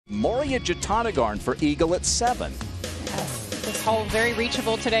Moriya Jutanugarn for eagle at 7. This hole very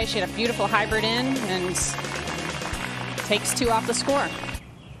reachable today. She had a beautiful hybrid in and takes 2 off the score.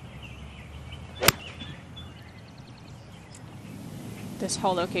 This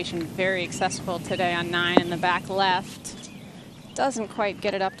hole location very accessible today on 9 in the back left. Doesn't quite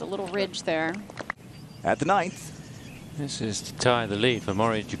get it up the little ridge there. At the 9th. This is to tie the lead for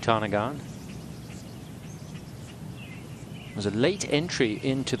Moriya Jutanugarn. It was a late entry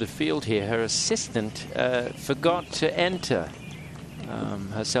into the field here. Her assistant forgot to enter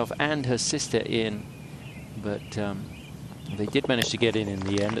herself and her sister in, but they did manage to get in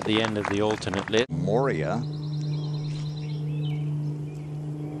the end, at the end of the alternate lit. Moriya.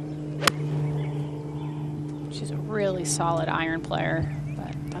 She's a really solid iron player,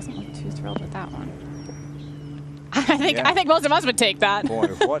 but doesn't look too thrilled with that one. I think most of us would take that. Boy,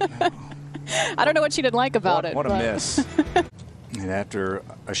 what? I don't know what she didn't like about it. What a miss. And after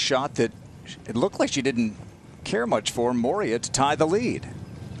a shot that it looked like she didn't care much for, Moriya to tie the lead.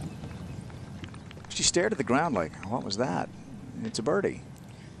 She stared at the ground like, what was that? It's a birdie.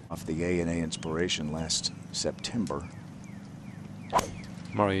 Off the A&A Inspiration last September.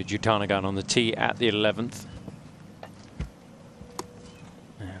 Moriya Jutanugarn on the tee at the 11th.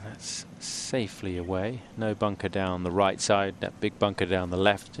 And that's safely away. No bunker down the right side. That big bunker down the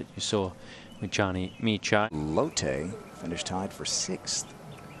left that you saw with Johnny Michai. Lotte finished tied for 6th.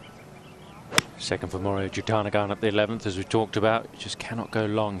 Second for Moriya Jutanugarn at the 11th, as we talked about. Just cannot go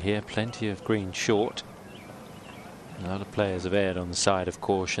long here. Plenty of green short. A lot of players have erred on the side of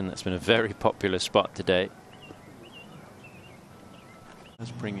caution. That's been a very popular spot today.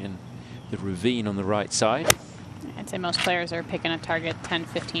 Let's bring in the ravine on the right side. I'd say most players are picking a target 10,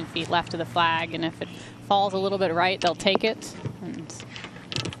 15 feet left of the flag, and if it falls a little bit right, they'll take it. And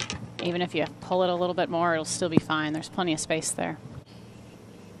even if you pull it a little bit more, it'll still be fine. There's plenty of space there.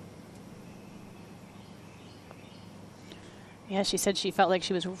 Yeah, she said she felt like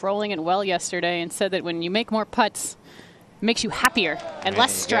she was rolling it well yesterday, and said that when you make more putts, it makes you happier and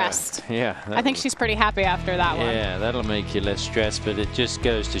less stressed. Yeah. I think she's pretty happy after that one. Yeah, that'll make you less stressed, but it just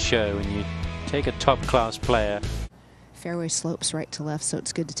goes to show when you take a top-class player. Fairway slopes right to left, so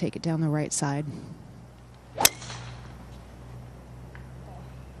it's good to take it down the right side.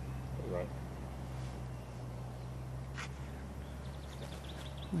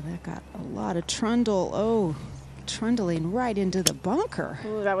 Well, that got a lot of trundle. Oh, trundling right into the bunker.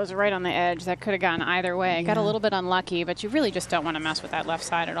 Ooh, that was right on the edge. That could have gone either way. Yeah. Got a little bit unlucky, but you really just don't want to mess with that left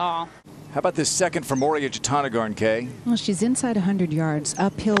side at all. How about this second for Moriya Jutanugarn, Kay? Well, she's inside 100 yards,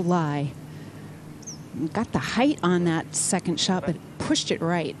 uphill lie. Got the height on that second shot, but pushed it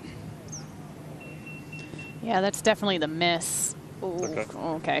right. Yeah, that's definitely the miss. Ooh,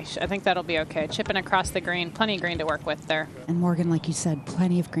 okay. I think that'll be okay. Chipping across the green. Plenty of green to work with there. And Morgan, like you said,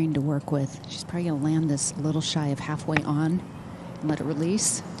 plenty of green to work with. She's probably going to land this a little shy of halfway on and let it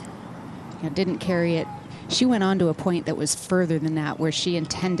release. Yeah, didn't carry it. She went on to a point that was further than that, where she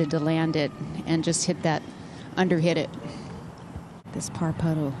intended to land it and just hit that, underhit it. This par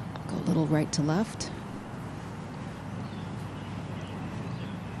putt will go a little right to left.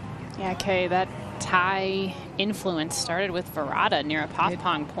 Yeah, Kay, that Thai influence started with Verada near a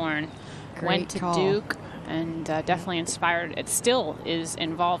pop-pong porn. Went to call. Duke and definitely inspired. It still is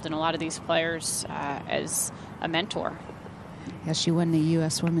involved in a lot of these players as a mentor. Yeah, she won the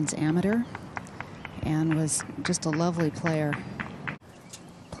U.S. Women's Amateur and was just a lovely player.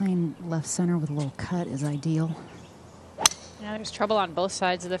 Playing left center with a little cut is ideal. Yeah, there's trouble on both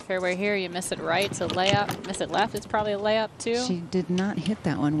sides of the fairway here. You miss it right, it's a layup. Miss it left, it's probably a layup too. She did not hit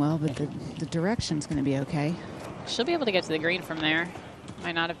that one well, but the direction's going to be okay. She'll be able to get to the green from there.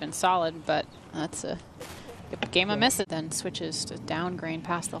 Might not have been solid, but that's a good game of miss it. Then switches to down green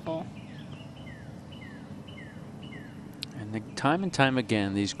past the hole. And time and time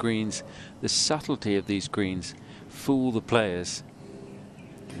again, these greens, the subtlety of these greens, fool the players.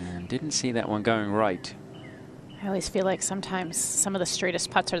 And didn't see that one going right. I always feel like sometimes some of the straightest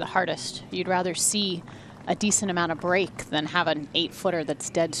putts are the hardest. You'd rather see a decent amount of break than have an 8-footer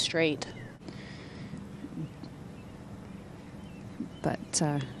that's dead straight. But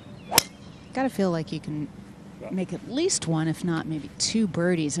got to feel like you can make at least one, if not maybe 2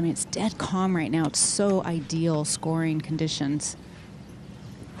 birdies. I mean, it's dead calm right now. It's so ideal scoring conditions.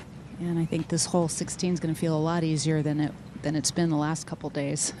 And I think this hole 16 is going to feel a lot easier than it's been the last couple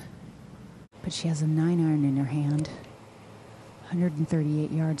days. But she has a 9-iron in her hand.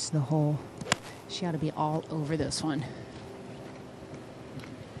 138 yards to the hole. She ought to be all over this one.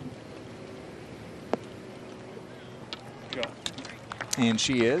 And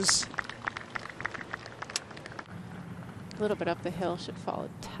she is. A little bit up the hill, should fall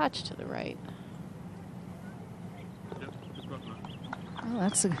a touch to the right. Oh,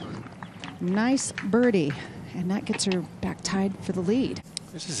 that's a nice birdie. And that gets her back tied for the lead.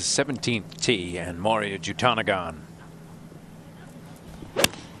 This is the 17th tee, and Moriya Jutanugarn.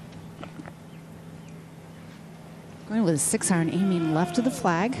 Going with a 6-iron, aiming left of the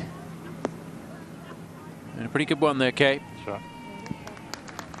flag. And a pretty good one there, Kate. Sure.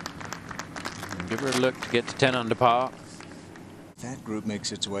 Give her a look to get to 10 under par. That group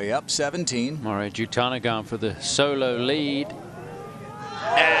makes its way up 17. Moriya Jutanugarn for the solo lead.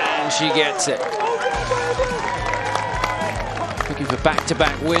 And she gets it. Looking for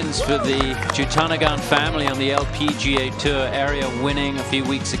back-to-back wins for the Jutanugarn family on the LPGA Tour area, winning a few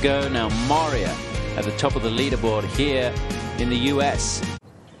weeks ago. Now Moriya at the top of the leaderboard here in the US.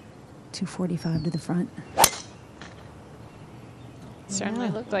 245 to the front. Certainly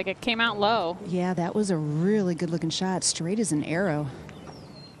looked like it came out low. Yeah, that was a really good looking shot. Straight as an arrow.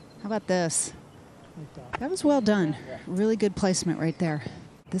 How about this? That was well done. Really good placement right there.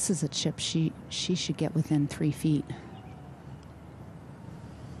 This is a chip she should get within 3 feet.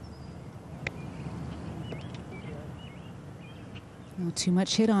 Oh, too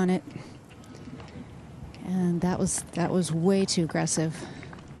much hit on it. And that was way too aggressive.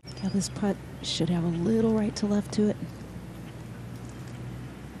 Yeah, this putt should have a little right to left to it.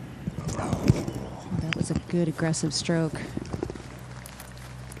 Oh, that was a good aggressive stroke.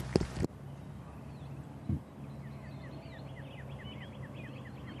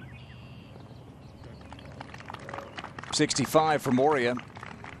 .65 for Moriya.